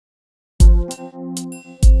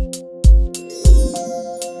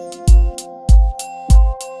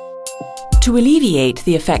To alleviate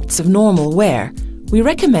the effects of normal wear, we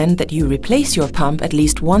recommend that you replace your pump at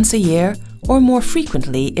least once a year or more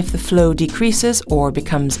frequently if the flow decreases or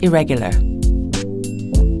becomes irregular.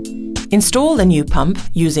 Install the new pump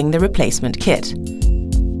using the replacement kit.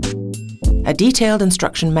 A detailed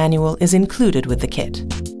instruction manual is included with the kit.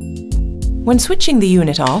 When switching the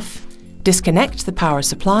unit off, disconnect the power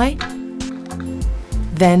supply,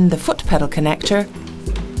 then the foot pedal connector.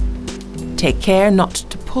 Take care not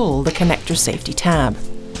to pull the connector safety tab.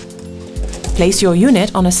 Place your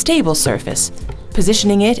unit on a stable surface,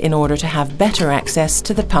 positioning it in order to have better access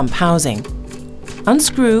to the pump housing.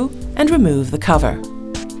 Unscrew and remove the cover.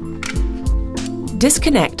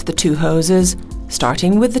 Disconnect the two hoses,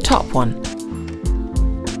 starting with the top one.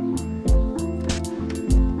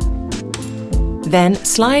 Then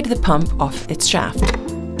slide the pump off its shaft.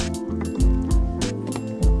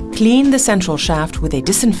 Clean the central shaft with a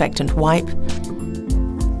disinfectant wipe,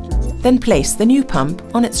 then place the new pump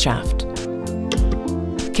on its shaft.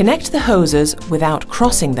 Connect the hoses without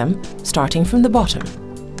crossing them, starting from the bottom.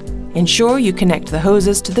 Ensure you connect the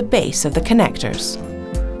hoses to the base of the connectors.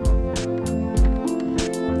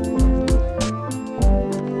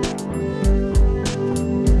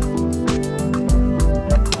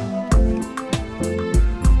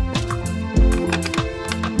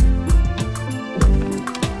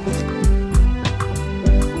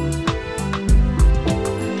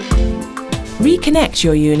 Reconnect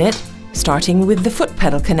your unit, starting with the foot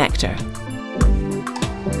pedal connector.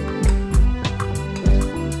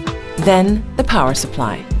 Then the power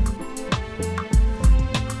supply.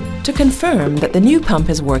 To confirm that the new pump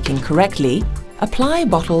is working correctly, apply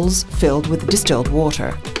bottles filled with distilled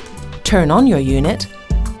water. Turn on your unit.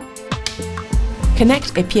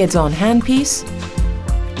 Connect a Piezon handpiece.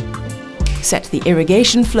 Set the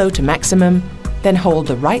irrigation flow to maximum, then hold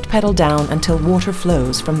the right pedal down until water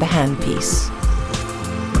flows from the handpiece.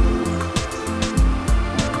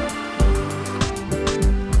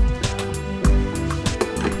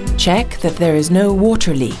 Check that there is no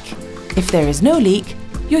water leak. If there is no leak,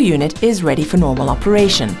 your unit is ready for normal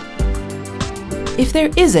operation. If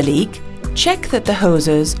there is a leak, check that the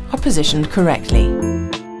hoses are positioned correctly.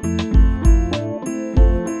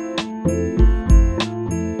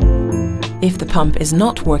 If the pump is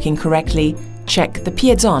not working correctly, check the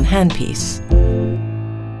Piezon handpiece.